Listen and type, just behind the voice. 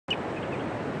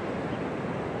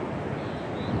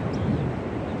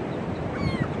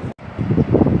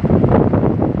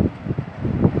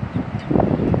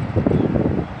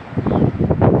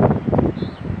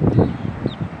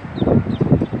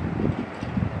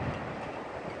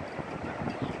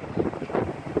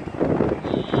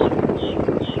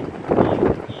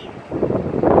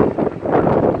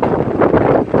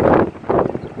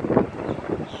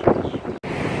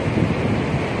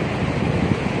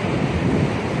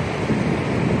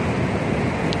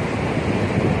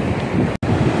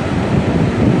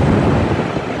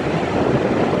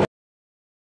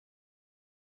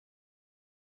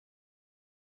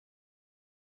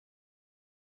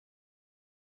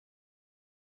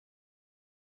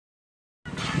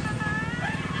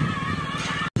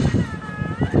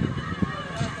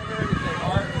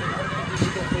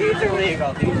are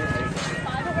legal. These are legal.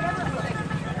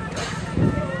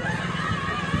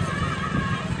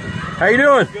 How you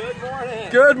doing? Good morning.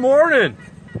 Good morning.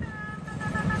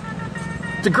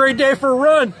 It's a great day for a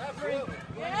run.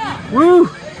 Yeah. Woo!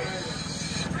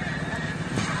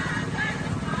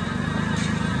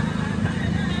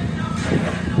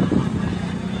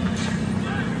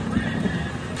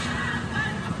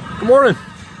 Good morning.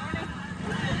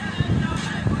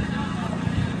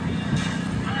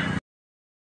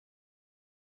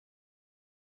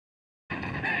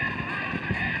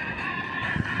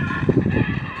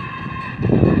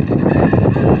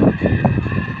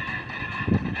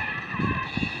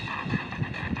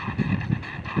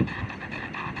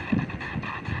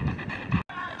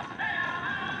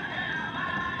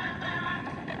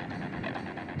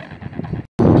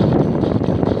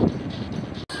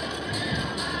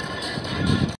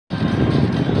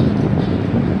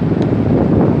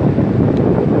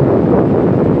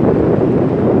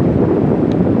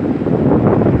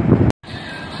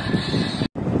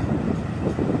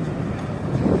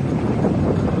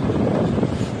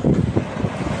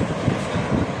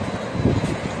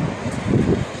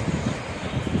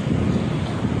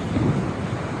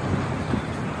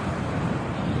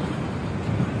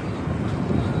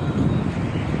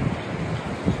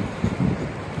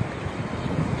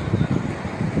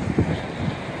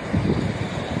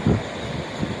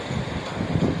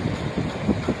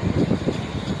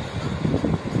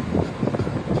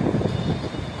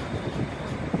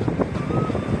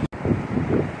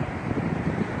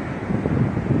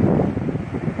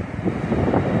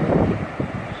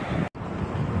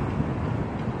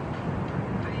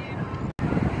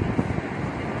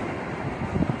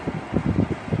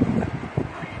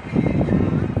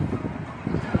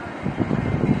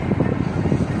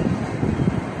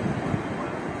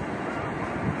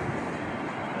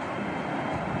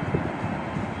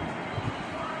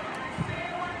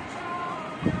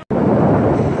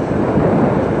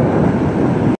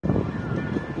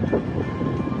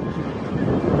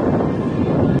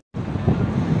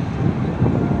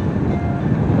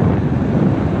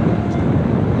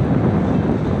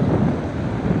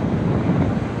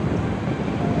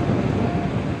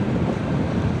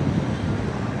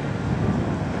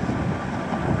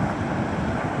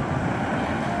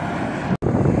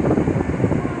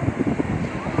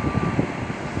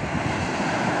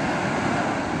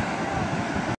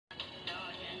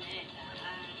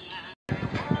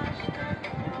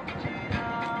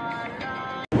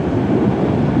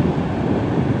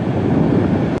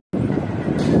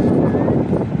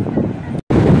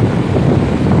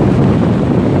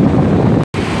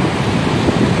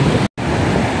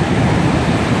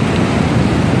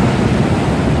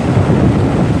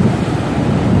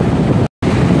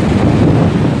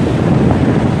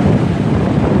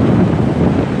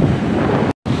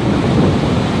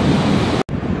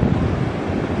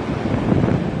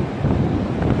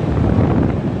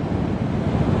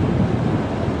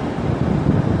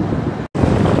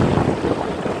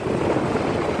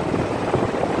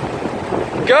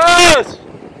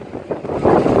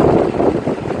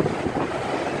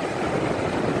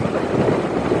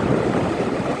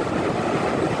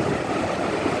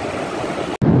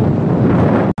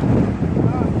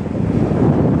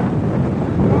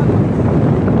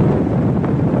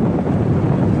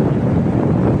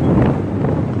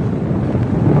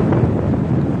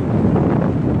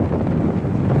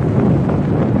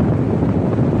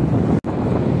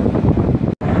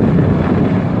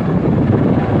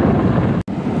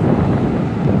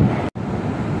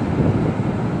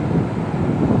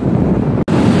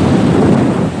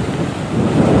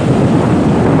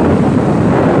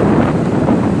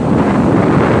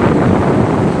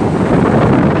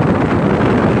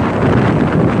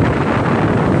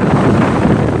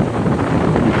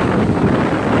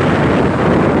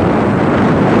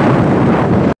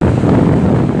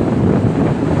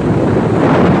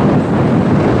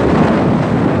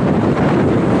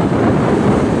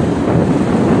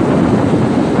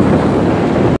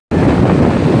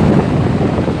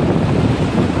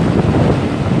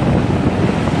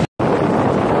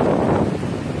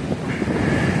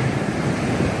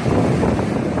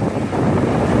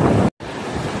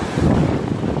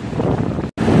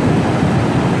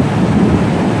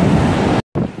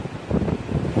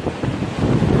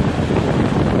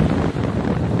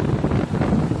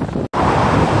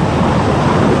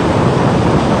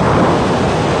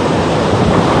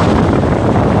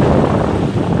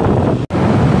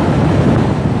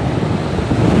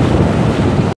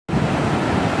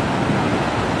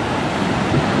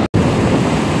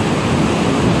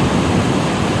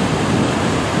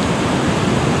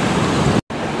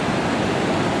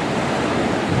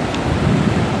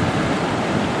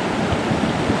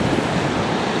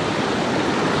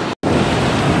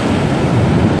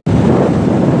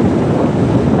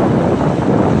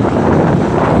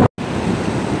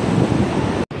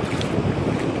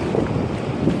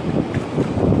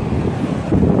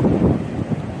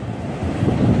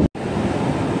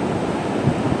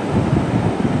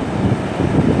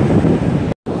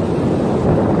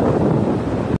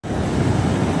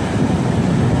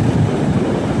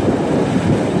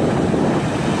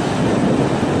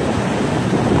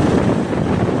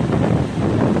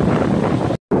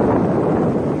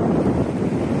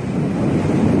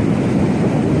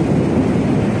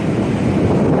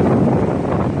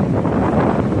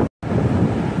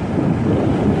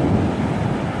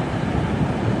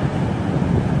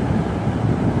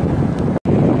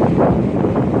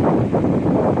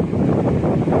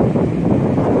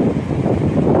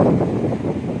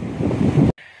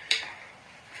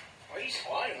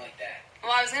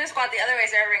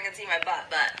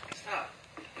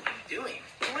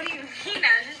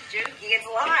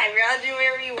 gotta do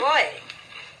whatever you want.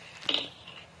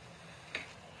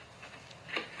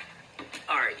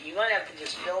 Alright, you might have to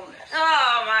just film this.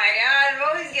 Oh my god, I'm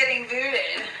always getting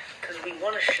booted. Because we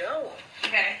want to show them.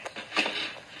 Okay.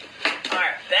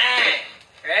 Alright, bang.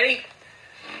 Ready?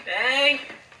 Bang.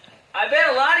 I bet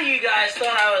a lot of you guys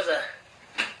thought I was a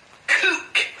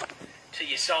kook till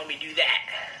you saw me do that.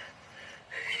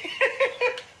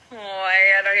 Oh my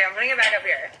god, okay, I'm putting it back up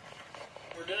here.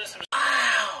 We're doing some...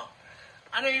 Wow!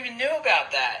 I never even knew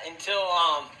about that until,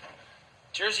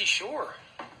 Jersey Shore,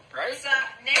 right? So,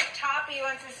 Nick Toppy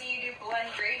wants to see you do blend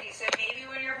gravy, so maybe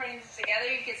when you're putting this together,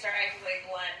 you can start acting like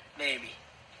blend. Maybe.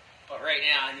 But right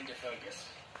now, I need to focus.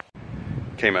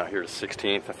 Came out here to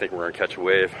 16th. I think we're gonna catch a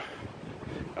wave.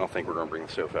 I don't think we're gonna bring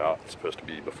the sofa out. It's supposed to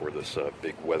be before this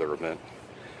big weather event.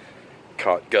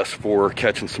 Caught Gus Fore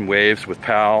catching some waves with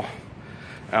Pal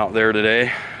out there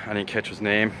today. I didn't catch his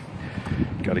name.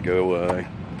 Got to go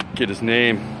get his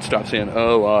name. Stop saying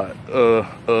a lot.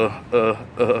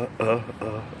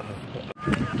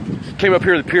 Came up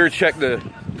here to the pier to check the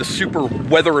super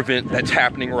weather event that's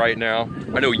happening right now.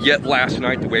 I know yet last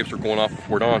night the waves were going off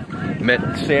before dawn. Met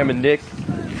Sam and Nick,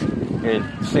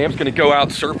 and Sam's gonna go out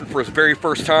surfing for his very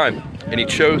first time, and he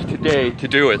chose today to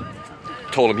do it.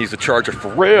 Told him he's a charger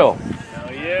for real.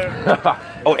 Hell yeah.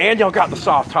 Oh, and y'all got the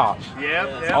soft tops.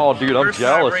 Yep. Oh, dude, I'm First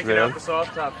jealous, time breaking man. out the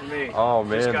soft top for me. Oh,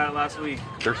 man. Just got it last week.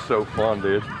 They're so fun,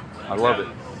 dude. I love it.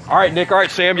 All right, Nick. All right,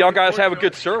 Sam. Y'all guys have a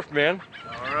good surf, man.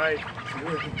 All right.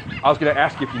 I was gonna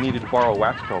ask you if you needed to borrow a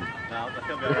wax comb. No, I'll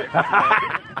be all right.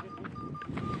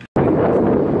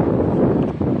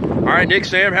 All right, Nick,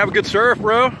 Sam, have a good surf,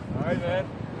 bro. All right, man.